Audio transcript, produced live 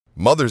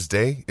Mother's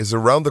Day is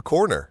around the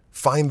corner.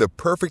 Find the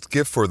perfect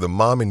gift for the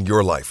mom in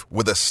your life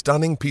with a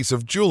stunning piece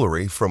of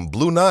jewelry from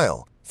Blue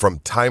Nile. From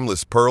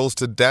timeless pearls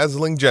to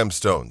dazzling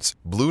gemstones,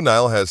 Blue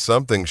Nile has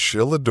something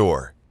she'll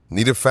adore.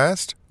 Need it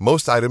fast?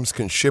 Most items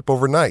can ship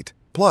overnight.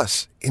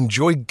 Plus,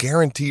 enjoy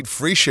guaranteed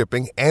free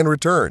shipping and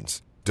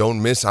returns.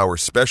 Don't miss our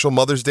special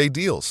Mother's Day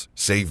deals.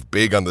 Save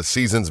big on the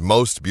season's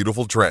most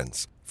beautiful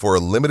trends. For a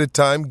limited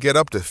time, get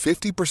up to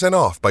 50%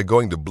 off by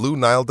going to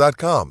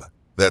BlueNile.com.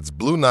 That's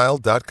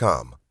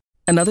BlueNile.com.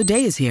 Another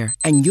day is here,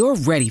 and you're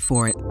ready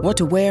for it. What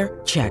to wear?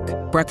 Check.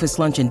 Breakfast,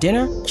 lunch, and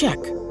dinner?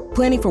 Check.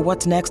 Planning for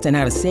what's next and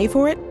how to save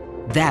for it?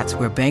 That's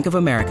where Bank of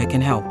America can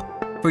help.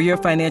 For your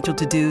financial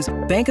to-dos,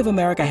 Bank of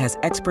America has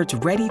experts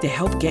ready to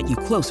help get you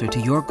closer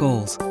to your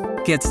goals.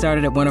 Get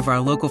started at one of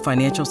our local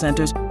financial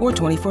centers or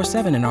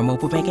 24/7 in our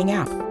mobile banking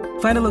app.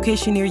 Find a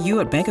location near you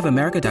at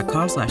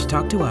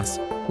bankofamerica.com/talktous.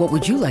 What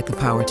would you like the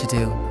power to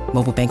do?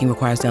 Mobile banking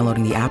requires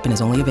downloading the app and is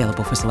only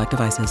available for select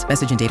devices.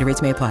 Message and data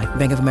rates may apply.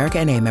 Bank of America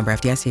N.A., member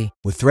FDIC.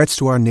 With threats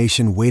to our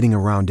nation waiting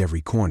around every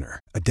corner,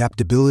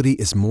 adaptability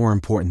is more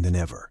important than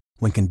ever.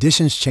 When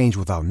conditions change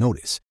without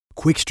notice,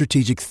 quick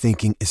strategic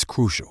thinking is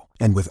crucial.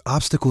 And with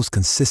obstacles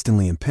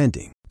consistently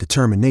impending,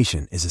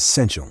 determination is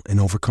essential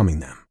in overcoming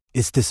them.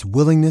 It's this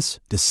willingness,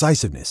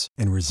 decisiveness,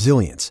 and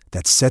resilience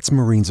that sets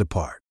Marines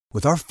apart.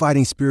 With our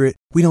fighting spirit,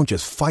 we don't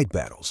just fight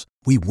battles,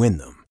 we win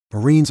them.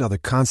 Marines are the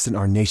constant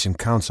our nation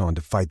counts on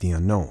to fight the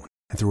unknown.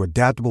 And through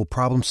adaptable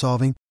problem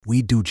solving,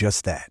 we do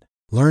just that.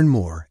 Learn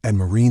more at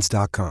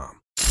Marines.com.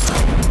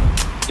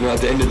 You know,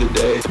 at the end of the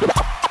day,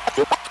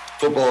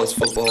 football is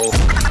football.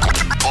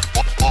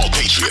 All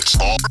Patriots,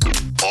 all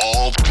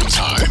the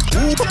time.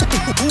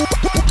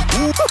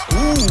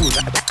 Ooh,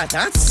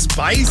 that's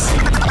spicy.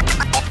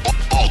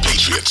 All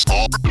Patriots,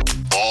 all the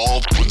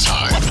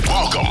time.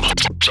 Welcome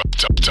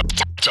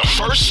to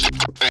First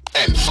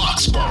and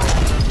Foxborough.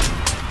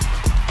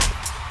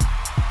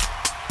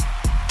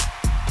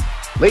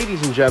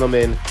 Ladies and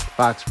gentlemen,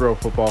 Foxborough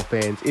football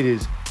fans, it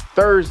is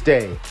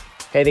Thursday,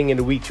 heading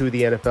into week 2 of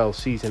the NFL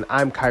season.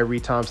 I'm Kyrie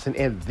Thompson,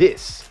 and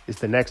this is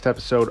the next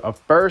episode of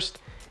First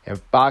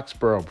and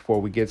Foxborough. Before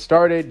we get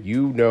started,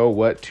 you know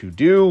what to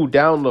do.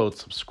 Download,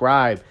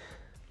 subscribe,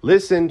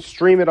 listen,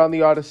 stream it on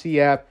the Odyssey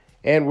app,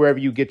 and wherever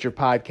you get your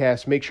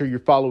podcasts. Make sure you're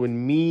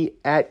following me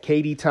at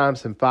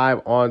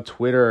KDThompson5 on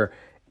Twitter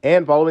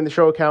and following the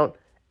show account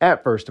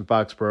at First and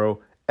Foxborough,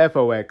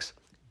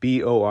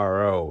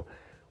 FOXBORO.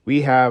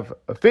 We have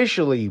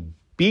officially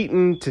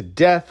beaten to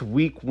death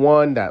week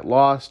 1, that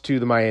loss to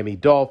the Miami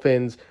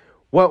Dolphins.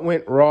 What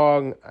went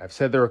wrong? I've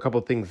said there were a couple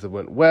of things that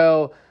went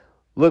well.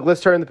 Look,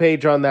 let's turn the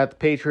page on that. The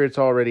Patriots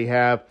already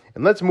have.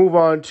 And let's move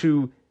on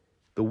to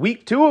the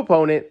week 2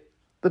 opponent,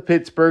 the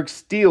Pittsburgh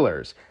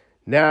Steelers.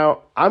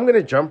 Now, I'm going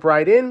to jump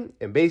right in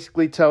and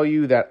basically tell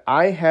you that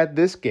I had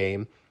this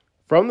game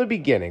from the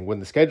beginning. When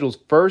the schedules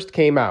first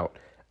came out,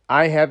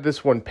 I had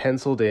this one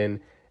penciled in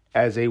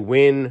as a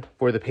win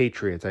for the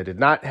Patriots. I did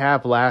not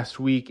have last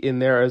week in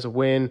there as a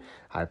win.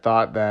 I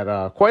thought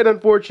that, quite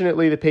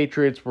unfortunately, the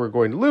Patriots were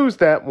going to lose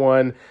that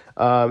one,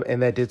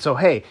 and that did so.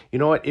 Hey, you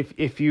know what?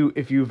 If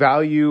you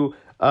value,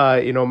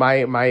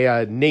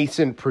 my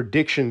nascent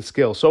prediction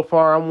skill, so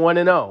far I'm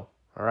 1-0.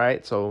 All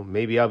right, so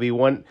maybe I'll be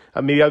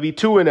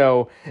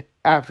 2-0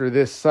 after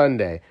this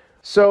Sunday.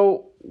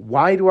 So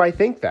why do I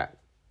think that?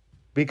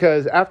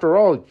 Because after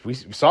all, we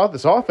saw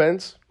this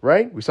offense,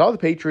 right? We saw the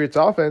Patriots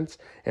offense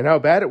and how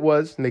bad it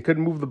was, and they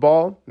couldn't move the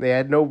ball. They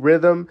had no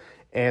rhythm,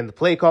 and the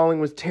play calling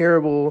was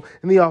terrible,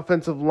 and the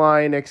offensive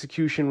line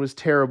execution was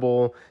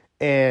terrible,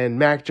 and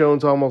Mac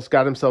Jones almost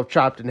got himself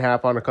chopped in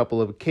half on a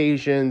couple of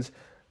occasions,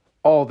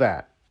 all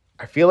that.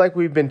 I feel like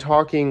we've been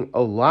talking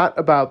a lot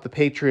about the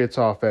Patriots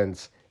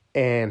offense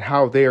and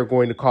how they are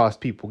going to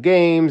cost people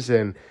games,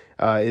 and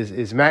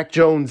is Mac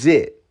Jones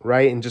it?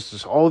 Right? And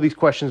just all these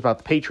questions about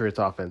the Patriots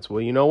offense.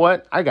 Well, you know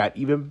what? I got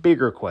even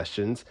bigger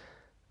questions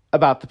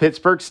about the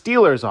Pittsburgh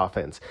Steelers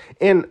offense.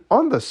 And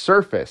on the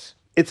surface,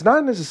 it's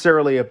not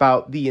necessarily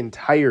about the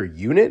entire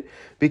unit,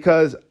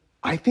 because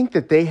I think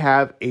that they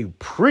have a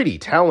pretty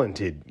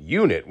talented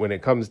unit when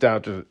it comes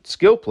down to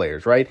skill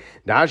players, right?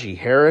 Najee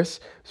Harris,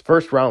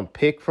 first round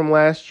pick from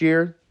last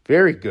year,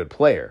 very good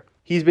player.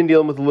 He's been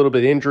dealing with a little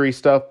bit of injury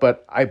stuff,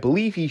 but I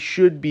believe he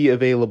should be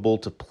available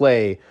to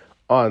play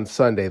on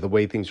Sunday, the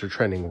way things are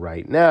trending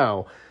right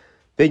now.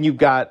 Then you've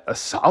got a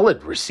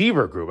solid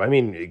receiver group. I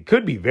mean, it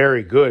could be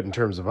very good in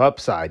terms of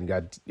upside. You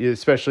got,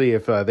 especially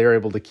if they're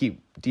able to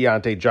keep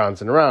Deontay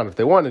Johnson around. If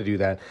they want to do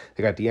that,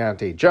 they got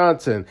Deontay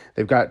Johnson.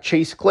 They've got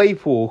Chase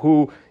Claypool,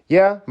 who,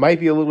 might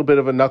be a little bit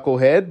of a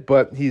knucklehead,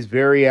 but he's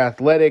very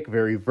athletic,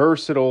 very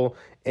versatile,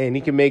 and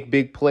he can make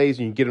big plays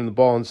and you get him the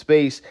ball in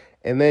space.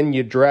 And then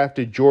you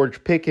drafted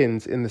George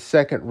Pickens in the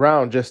second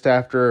round just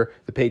after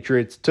the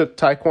Patriots took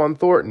Tyquan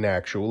Thornton,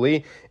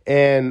 actually.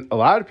 And a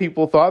lot of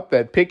people thought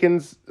that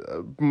Pickens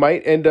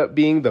might end up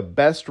being the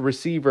best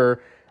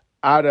receiver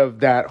out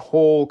of that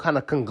whole kind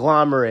of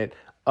conglomerate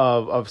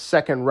of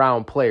second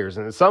round players.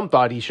 And some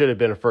thought he should have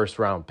been a first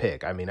round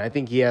pick. I mean, I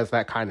think he has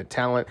that kind of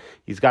talent.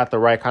 He's got the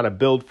right kind of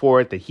build for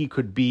it, that he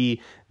could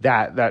be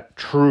that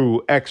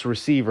true X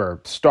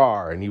receiver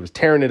star. And he was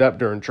tearing it up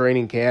during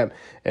training camp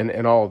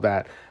and all of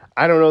that.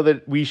 I don't know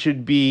that we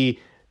should be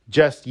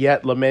just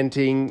yet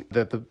lamenting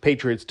that the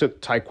Patriots took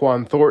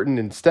Tyquan Thornton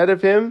instead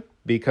of him,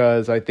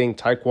 because I think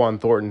Tyquan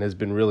Thornton has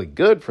been really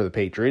good for the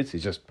Patriots.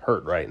 He's just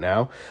hurt right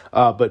now.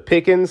 But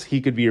Pickens, he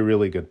could be a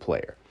really good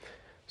player.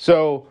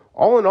 So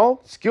all in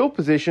all, skill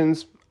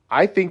positions,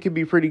 I think could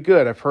be pretty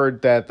good. I've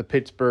heard that the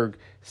Pittsburgh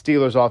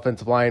Steelers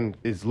offensive line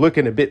is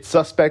looking a bit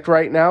suspect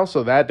right now,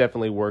 so that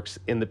definitely works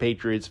in the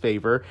Patriots'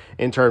 favor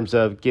in terms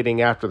of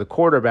getting after the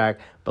quarterback.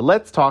 But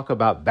let's talk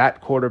about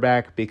that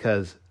quarterback,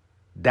 because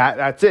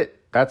that's it.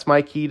 That's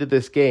my key to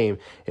this game.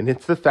 And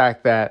it's the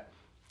fact that,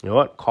 you know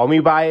what, call me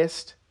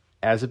biased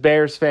as a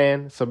Bears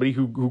fan, somebody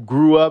who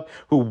grew up,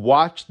 who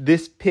watched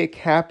this pick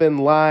happen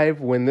live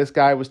when this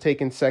guy was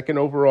taken second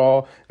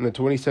overall in the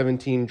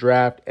 2017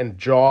 draft, and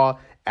jaw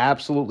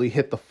absolutely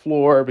hit the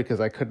floor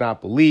because I could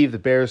not believe the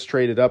Bears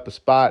traded up a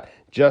spot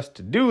just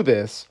to do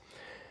this.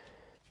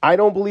 I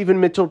don't believe in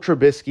Mitchell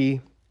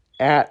Trubisky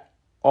at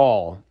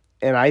all.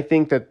 And I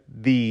think that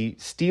the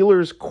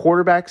Steelers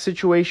quarterback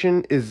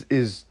situation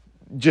is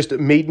just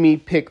made me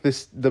pick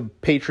the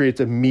Patriots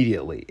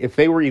immediately. If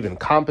they were even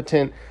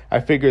competent, I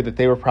figured that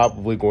they were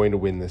probably going to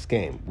win this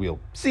game. We'll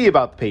see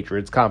about the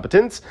Patriots'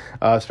 competence,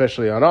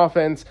 especially on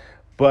offense.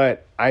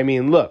 But, I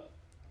mean, look,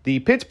 the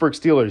Pittsburgh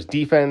Steelers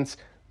defense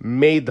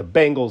made the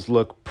Bengals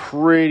look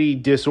pretty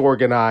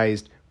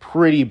disorganized,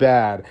 pretty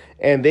bad.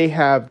 And they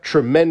have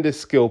tremendous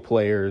skill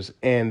players,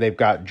 and they've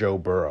got Joe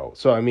Burrow.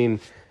 So, I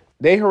mean,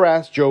 they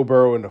harassed Joe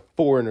Burrow into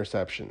 4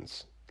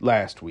 interceptions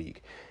last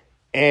week.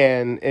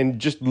 And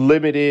just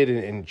limited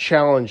and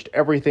challenged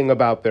everything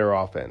about their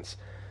offense.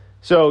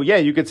 So, yeah,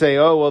 you could say,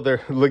 oh,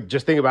 well,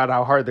 just think about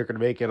how hard they're going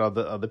to make it on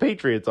the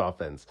Patriots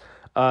offense.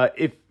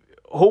 If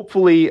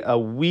hopefully a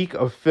week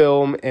of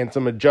film and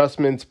some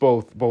adjustments,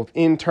 both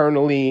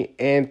internally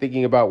and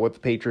thinking about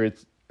what the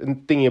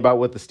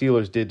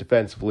Steelers did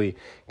defensively,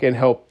 can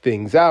help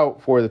things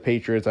out for the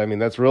Patriots. I mean,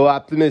 that's real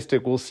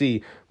optimistic. We'll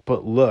see.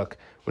 But look,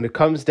 when it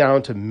comes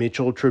down to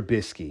Mitchell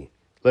Trubisky,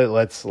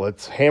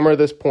 let's hammer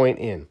this point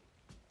in.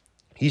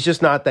 He's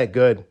just not that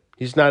good.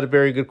 He's not a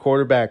very good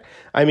quarterback.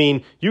 I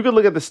mean, you could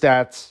look at the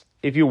stats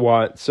if you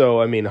want. So,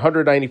 I mean,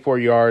 194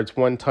 yards,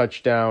 1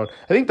 touchdown.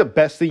 I think the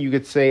best thing you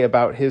could say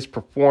about his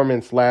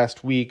performance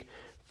last week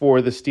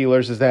for the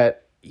Steelers is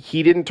that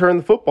he didn't turn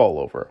the football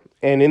over.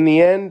 And in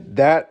the end,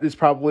 that is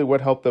probably what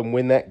helped them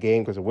win that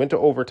game, because it went to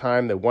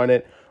overtime. They won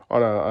it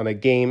on a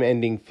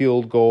game-ending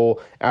field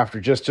goal after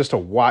just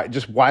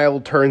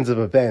wild turns of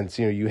events.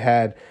 You know, you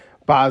had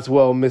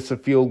Boswell miss a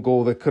field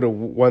goal that could have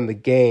won the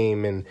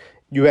game, and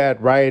you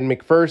had Ryan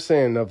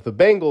McPherson of the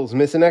Bengals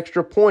miss an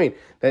extra point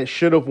that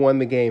should have won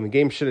the game. The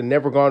game should have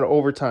never gone to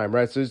overtime,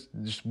 right? So it's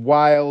just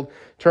wild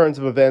turns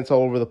of events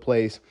all over the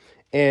place.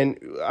 And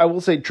I will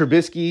say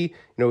Trubisky,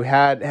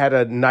 had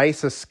a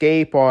nice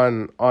escape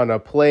on a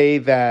play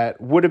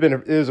that would have been,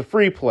 it was a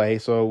free play.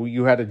 So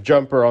you had a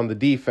jumper on the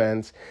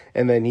defense,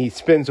 and then he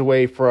spins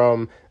away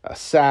from a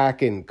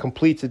sack and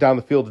completes it down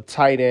the field to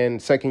tight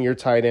end, second-year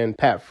tight end,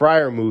 Pat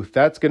Freiermuth.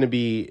 That's going to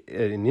be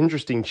an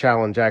interesting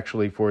challenge,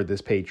 actually, for this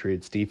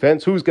Patriots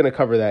defense. Who's going to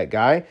cover that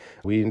guy?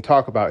 We didn't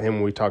talk about him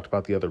when we talked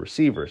about the other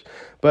receivers.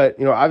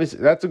 But, obviously,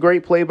 that's a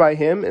great play by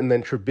him. And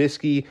then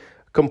Trubisky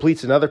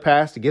completes another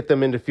pass to get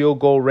them into field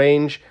goal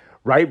range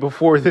right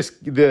before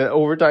the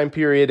overtime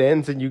period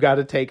ends, and you got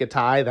to take a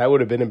tie. That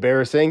would have been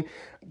embarrassing.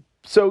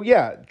 So,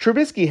 yeah,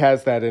 Trubisky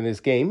has that in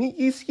his game.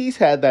 He's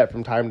had that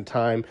from time to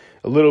time,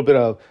 a little bit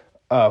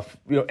of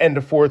end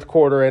of fourth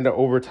quarter, end of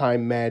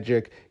overtime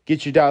magic,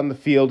 get you down the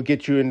field,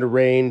 get you into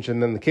range,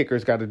 and then the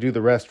kicker's got to do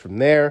the rest from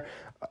there.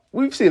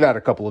 We've seen that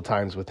a couple of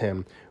times with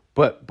him.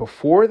 But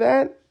before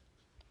that,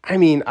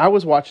 I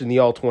was watching the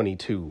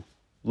All-22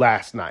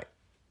 last night,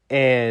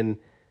 and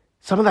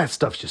some of that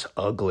stuff's just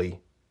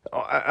ugly.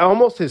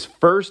 Almost his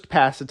first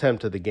pass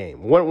attempt of the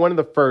game, one of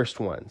the first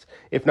ones,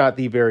 if not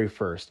the very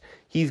first.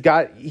 He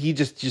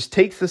just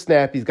takes the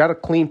snap. He's got a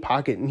clean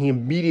pocket, and he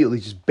immediately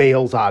just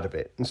bails out of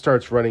it and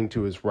starts running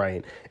to his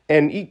right.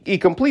 And he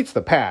completes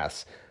the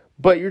pass,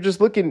 but you're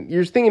thinking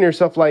to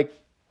yourself like,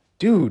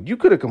 dude, you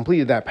could have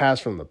completed that pass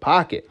from the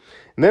pocket.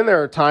 And then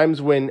there are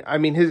times when,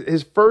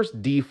 his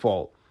first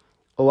default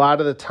a lot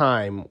of the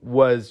time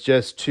was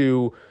just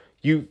to,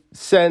 you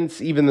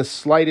sense even the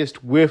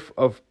slightest whiff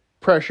of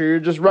pressure, you're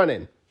just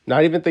running,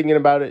 not even thinking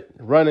about it,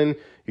 running,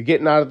 you're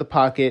getting out of the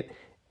pocket.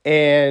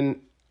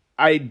 And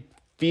I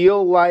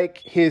feel like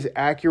his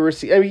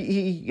accuracy,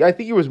 I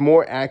think he was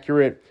more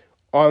accurate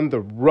on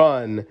the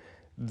run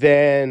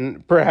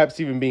than perhaps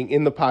even being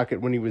in the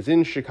pocket when he was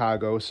in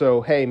Chicago. So,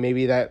 hey,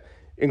 maybe that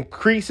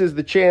increases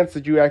the chance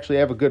that you actually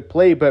have a good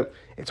play, but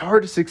it's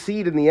hard to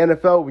succeed in the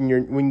NFL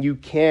when you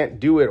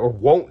can't do it or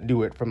won't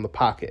do it from the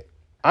pocket.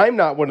 I'm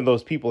not one of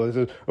those people that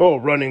says, oh,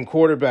 running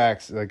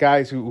quarterbacks, the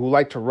guys who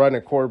like to run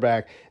a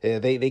quarterback,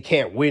 they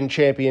can't win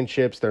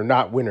championships. They're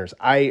not winners.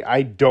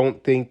 I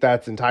don't think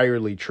that's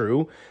entirely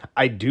true.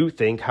 I do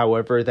think,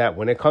 however, that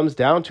when it comes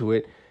down to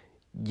it,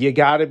 you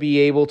got to be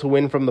able to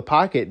win from the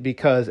pocket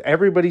because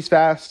everybody's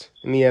fast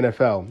in the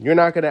NFL. You're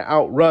not going to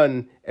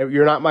outrun. If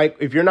you're not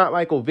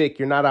Michael Vick,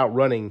 you're not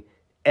outrunning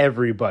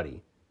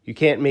everybody. You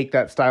can't make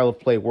that style of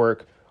play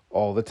work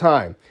all the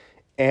time.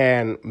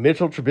 And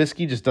Mitchell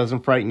Trubisky just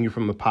doesn't frighten you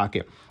from the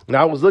pocket.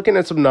 Now, I was looking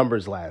at some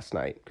numbers last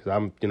night because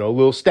I'm, a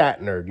little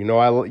stat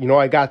nerd.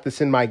 I got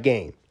this in my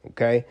game.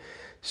 Okay,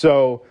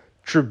 so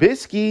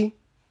Trubisky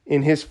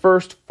in his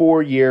first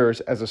 4 years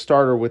as a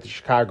starter with the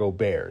Chicago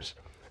Bears,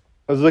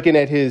 I was looking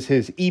at his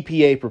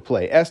EPA per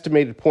play,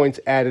 estimated points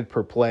added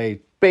per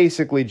play.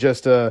 Basically,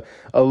 just a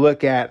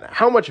look at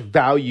how much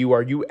value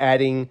are you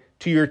adding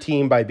to your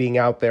team by being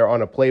out there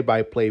on a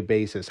play-by-play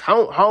basis.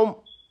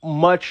 How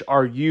much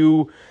are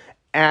you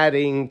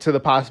adding to the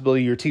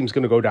possibility your team's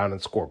going to go down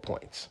and score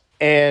points?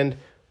 And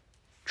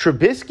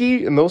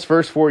Trubisky in those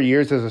first 4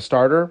 years as a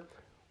starter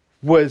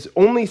was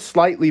only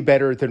slightly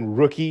better than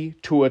rookie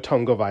Tua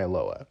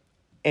Tagovailoa.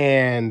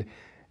 And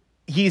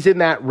he's in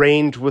that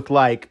range with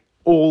like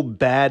old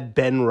bad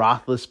Ben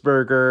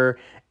Roethlisberger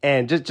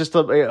and just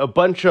a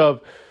bunch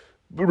of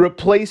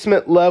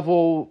replacement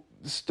level,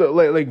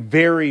 like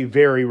very,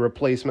 very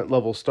replacement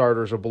level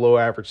starters or below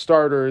average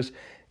starters.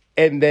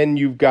 And then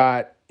you've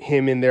got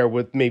him in there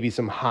with maybe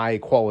some high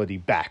quality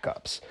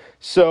backups.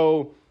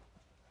 So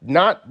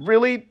not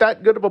really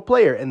that good of a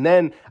player. And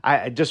then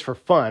I just for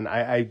fun,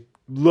 I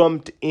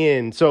lumped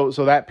in. So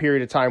that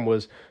period of time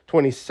was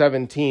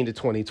 2017 to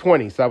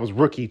 2020. So that was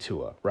rookie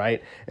Tua,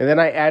 right? And then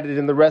I added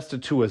in the rest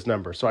of Tua's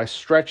numbers. So I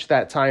stretched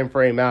that time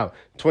frame out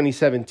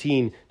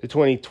 2017 to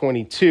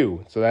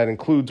 2022. So that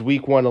includes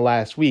week 1 of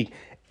last week.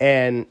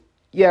 And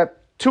yeah,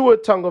 Tua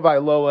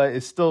Tagovailoa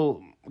is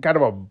still kind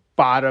of a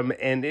bottom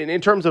and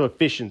in terms of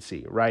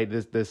efficiency, right?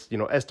 This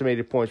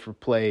estimated points per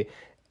play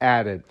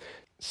added.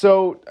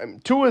 So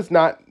Tua's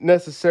not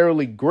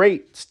necessarily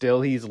great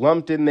still. He's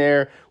lumped in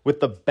there with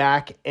the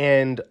back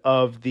end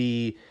of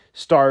the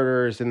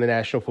starters in the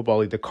National Football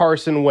League. The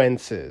Carson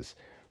Wentzes,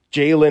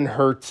 Jalen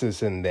Hurts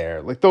is in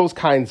there, like those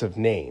kinds of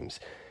names.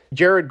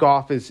 Jared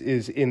Goff is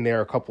in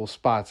there a couple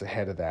spots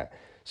ahead of that.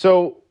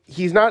 So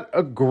he's not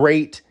a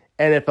great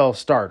NFL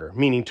starter,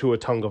 meaning Tua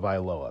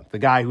Tagovailoa, the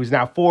guy who's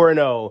now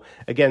 4-0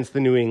 against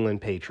the New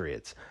England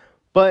Patriots.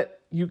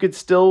 But you could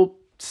still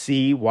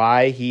see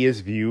why he is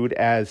viewed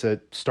as a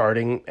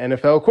starting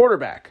NFL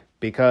quarterback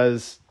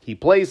because he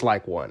plays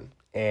like one.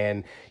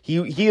 And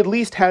he at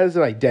least has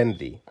an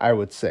identity, I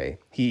would say.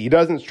 He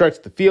doesn't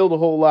stretch the field a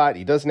whole lot.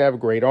 He doesn't have a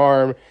great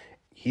arm.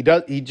 He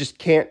just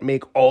can't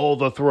make all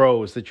the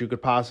throws that you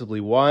could possibly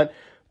want,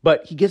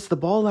 but he gets the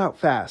ball out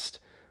fast.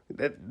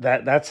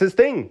 That's his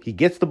thing. He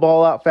gets the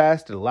ball out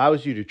fast. It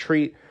allows you to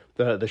treat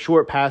the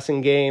short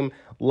passing game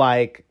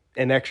like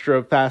an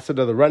extra facet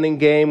of the running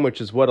game,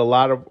 which is what a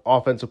lot of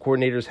offensive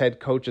coordinators,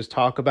 head coaches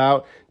talk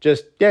about.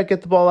 Just,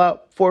 get the ball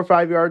out 4 or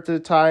 5 yards at a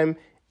time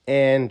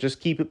and just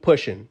keep it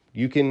pushing.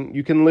 You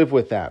can live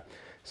with that.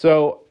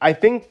 So I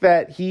think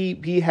that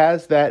he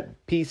has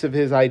that piece of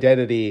his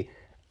identity.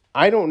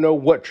 I don't know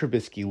what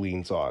Trubisky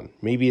leans on.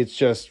 Maybe it's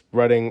just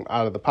running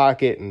out of the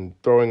pocket and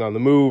throwing on the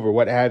move or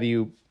what have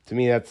you. To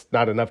me, that's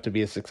not enough to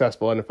be a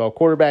successful NFL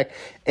quarterback.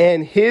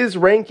 And his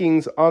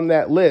rankings on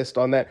that list,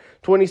 on that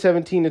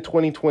 2017 to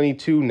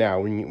 2022 now,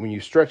 when you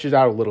stretch it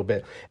out a little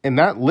bit, and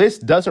that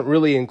list doesn't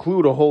really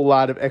include a whole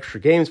lot of extra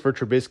games for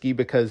Trubisky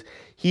because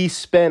he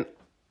spent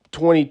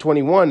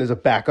 2021 as a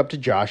backup to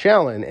Josh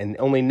Allen and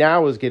only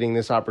now is getting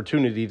this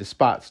opportunity to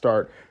spot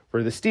start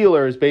for the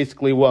Steelers,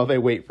 basically while they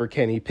wait for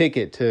Kenny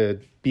Pickett to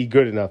be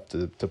good enough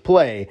to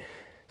play.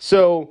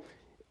 So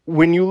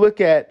when you look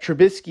at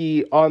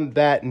Trubisky on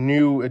that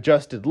new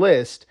adjusted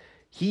list,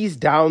 he's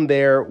down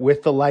there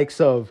with the likes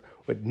of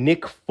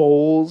Nick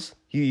Foles.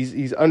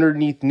 He's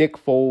underneath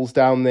Nick Foles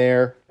down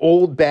there.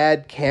 Old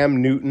bad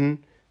Cam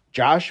Newton,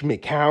 Josh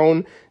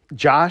McCown,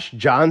 Josh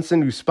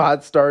Johnson, who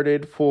spot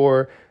started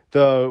for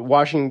the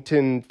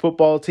Washington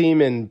football team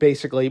and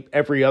basically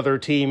every other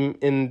team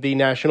in the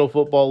National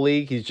Football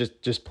League. He's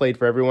just played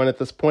for everyone at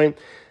this point.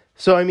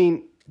 So, I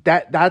mean,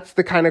 that's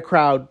the kind of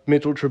crowd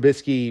Mitchell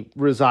Trubisky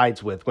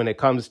resides with when it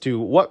comes to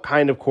what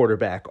kind of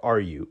quarterback are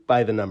you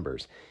by the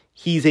numbers.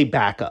 He's a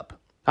backup,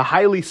 a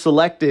highly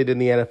selected in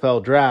the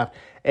NFL draft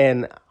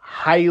and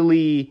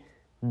highly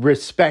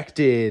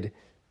respected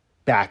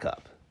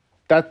backup.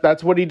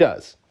 That's what he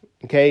does.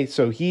 Okay,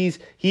 so he's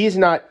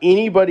not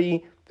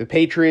anybody the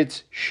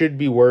Patriots should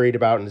be worried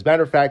about. And as a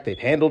matter of fact, they've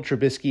handled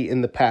Trubisky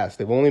in the past.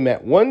 They've only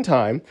met one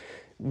time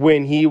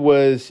when he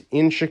was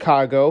in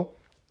Chicago.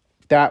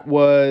 That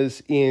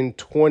was in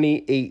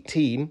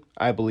 2018,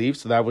 I believe.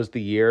 So that was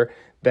the year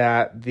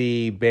that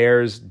the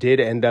Bears did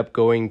end up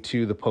going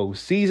to the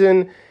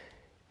postseason.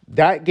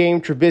 That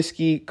game,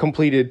 Trubisky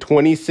completed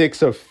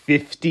 26 of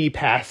 50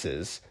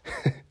 passes,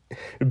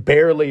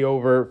 barely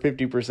over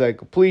 50%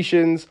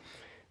 completions.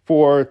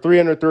 for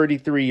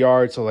 333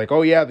 yards. So like,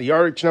 oh yeah, the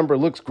yardage number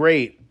looks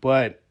great,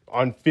 but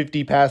on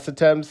 50 pass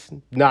attempts,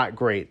 not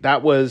great.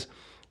 That was,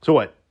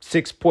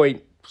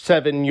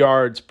 6.7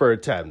 yards per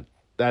attempt.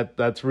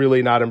 That's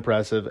really not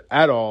impressive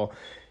at all.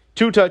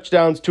 2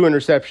 touchdowns, 2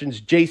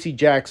 interceptions. J.C.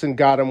 Jackson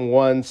got him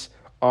once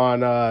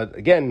on,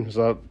 again, it was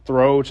a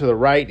throw to the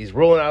right. He's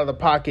rolling out of the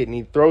pocket, and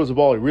he throws the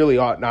ball. He really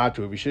ought not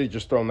to have. He should have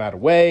just thrown that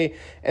away.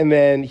 And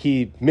then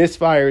he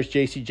misfires.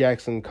 J.C.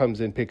 Jackson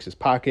comes in, picks his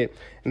pocket.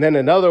 And then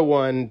another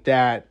one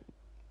that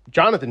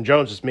Jonathan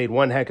Jones just made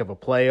one heck of a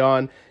play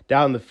on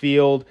down the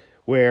field,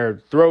 where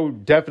throw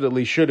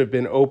definitely should have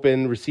been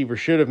open. Receiver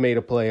should have made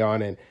a play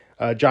on it.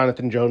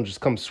 Jonathan Jones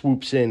just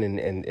swoops in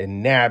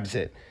and nabs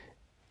it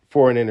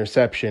for an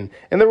interception.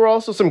 And there were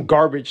also some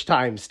garbage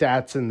time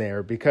stats in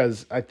there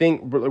because I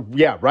think,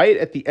 right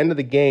at the end of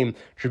the game,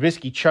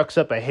 Trubisky chucks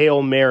up a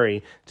Hail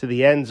Mary to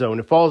the end zone.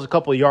 It falls a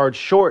couple of yards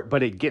short,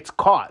 but it gets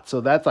caught.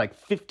 So that's like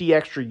 50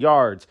 extra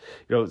yards,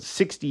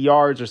 60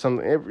 yards or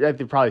something. I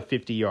think probably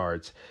 50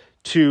 yards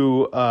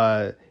to,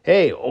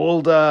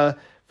 old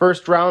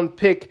first round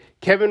pick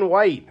Kevin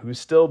White, who's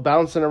still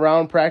bouncing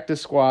around practice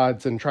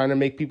squads and trying to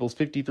make people's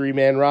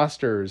 53-man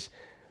rosters.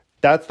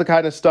 That's the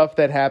kind of stuff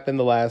that happened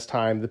the last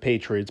time the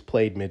Patriots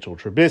played Mitchell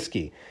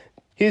Trubisky.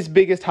 His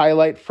biggest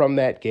highlight from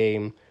that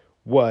game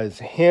was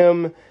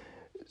him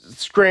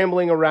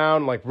scrambling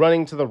around, like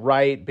running to the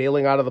right,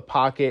 bailing out of the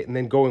pocket, and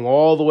then going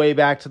all the way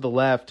back to the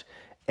left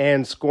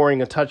and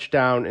scoring a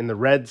touchdown in the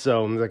red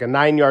zone. Like a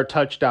 9-yard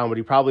touchdown, but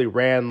he probably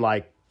ran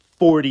like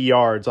 40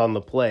 yards on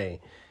the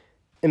play.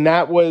 And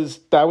that was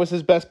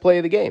his best play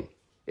of the game.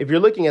 If you're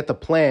looking at the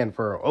plan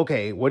for,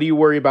 okay, what do you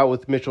worry about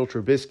with Mitchell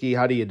Trubisky?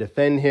 How do you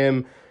defend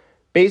him?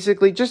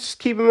 Basically, just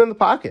keep him in the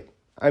pocket.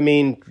 I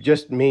mean,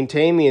 just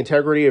maintain the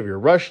integrity of your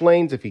rush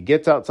lanes. If he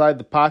gets outside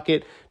the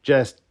pocket,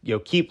 just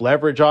keep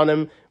leverage on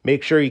him.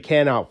 Make sure he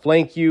can't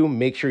outflank you.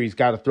 Make sure he's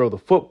got to throw the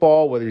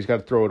football, whether he's got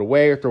to throw it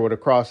away or throw it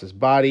across his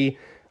body,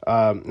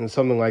 and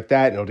something like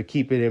that. To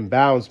keep it in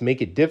bounds, make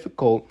it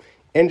difficult,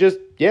 and just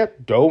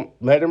don't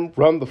let him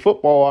run the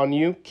football on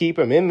you. Keep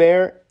him in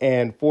there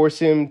and force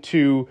him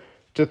to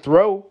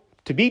throw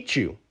to beat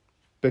you,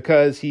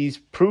 because he's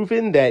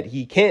proven that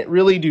he can't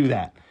really do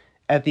that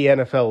at the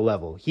NFL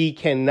level. He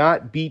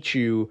cannot beat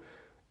you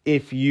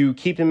if you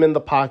keep him in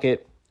the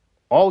pocket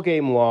all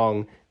game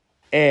long.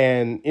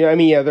 And, there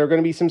are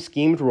going to be some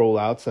schemed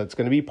rollouts. That's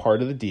going to be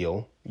part of the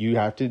deal. You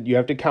have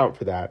to count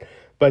for that.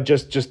 But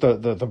just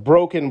the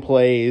broken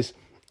plays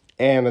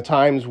and the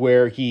times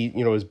where he,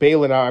 is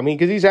bailing out.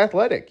 Because he's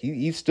athletic.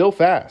 He's still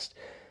fast.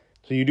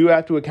 So you do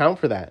have to account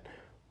for that.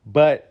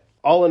 But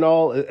all in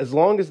all, as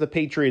long as the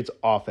Patriots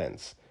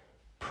offense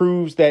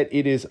proves that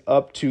it is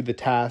up to the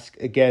task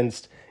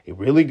against a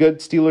really good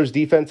Steelers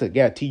defense.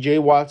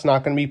 TJ Watt's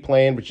not going to be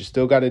playing, but you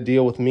still got to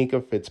deal with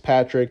Minkah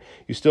Fitzpatrick.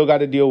 You still got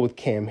to deal with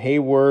Cam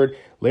Hayward,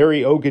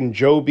 Larry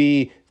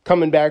Ogunjobi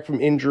coming back from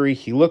injury.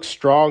 He looks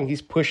strong.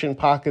 He's pushing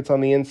pockets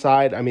on the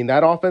inside.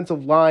 That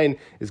offensive line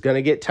is going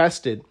to get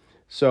tested,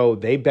 so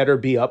they better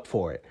be up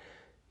for it.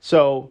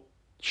 So,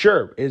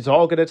 sure, it's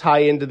all going to tie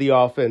into the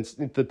offense,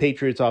 the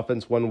Patriots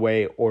offense one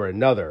way or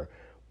another.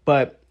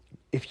 But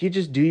if you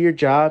just do your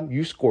job,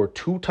 you score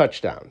 2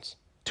 touchdowns.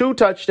 2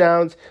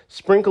 touchdowns,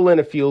 sprinkle in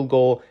a field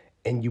goal,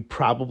 and you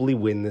probably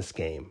win this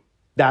game.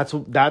 That's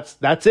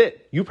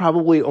it. You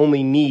probably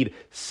only need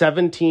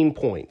 17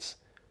 points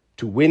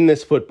to win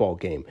this football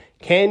game.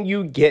 Can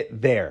you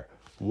get there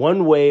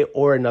one way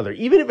or another?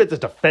 Even if it's a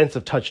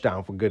defensive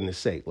touchdown, for goodness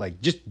sake.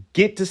 Just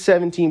get to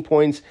 17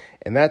 points,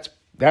 and that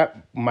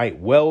might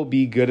well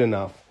be good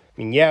enough.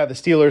 The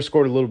Steelers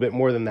scored a little bit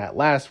more than that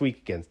last week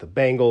against the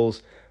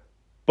Bengals,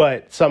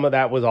 but some of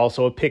that was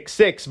also a pick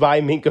 6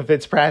 by Minkah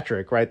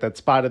Fitzpatrick, right? That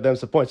spotted them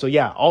some points. So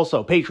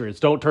also Patriots,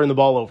 don't turn the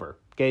ball over.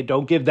 Okay,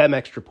 don't give them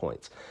extra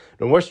points.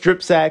 No more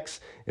strip sacks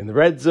in the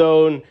red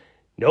zone.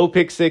 No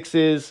pick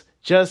 6s.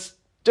 Just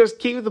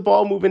keep the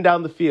ball moving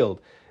down the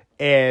field.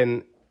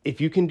 And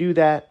if you can do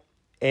that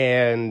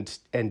and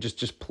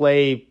just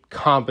play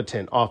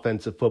competent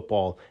offensive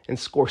football and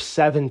score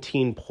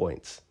 17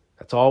 points,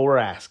 that's all we're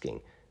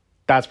asking.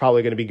 That's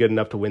probably going to be good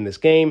enough to win this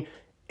game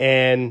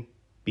and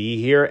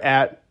be here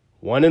at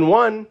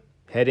 1-1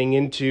 heading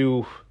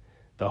into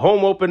the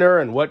home opener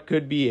and what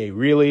could be a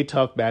really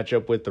tough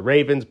matchup with the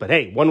Ravens. But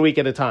hey, 1 week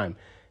at a time.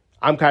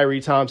 I'm Kyrie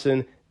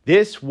Thompson.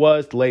 This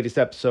was the latest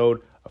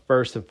episode of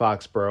First in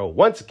Foxborough.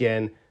 Once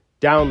again,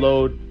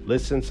 download,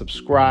 listen,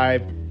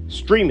 subscribe,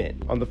 stream it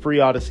on the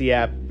free Odyssey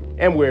app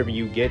and wherever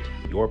you get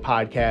your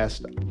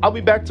podcast. I'll be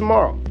back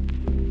tomorrow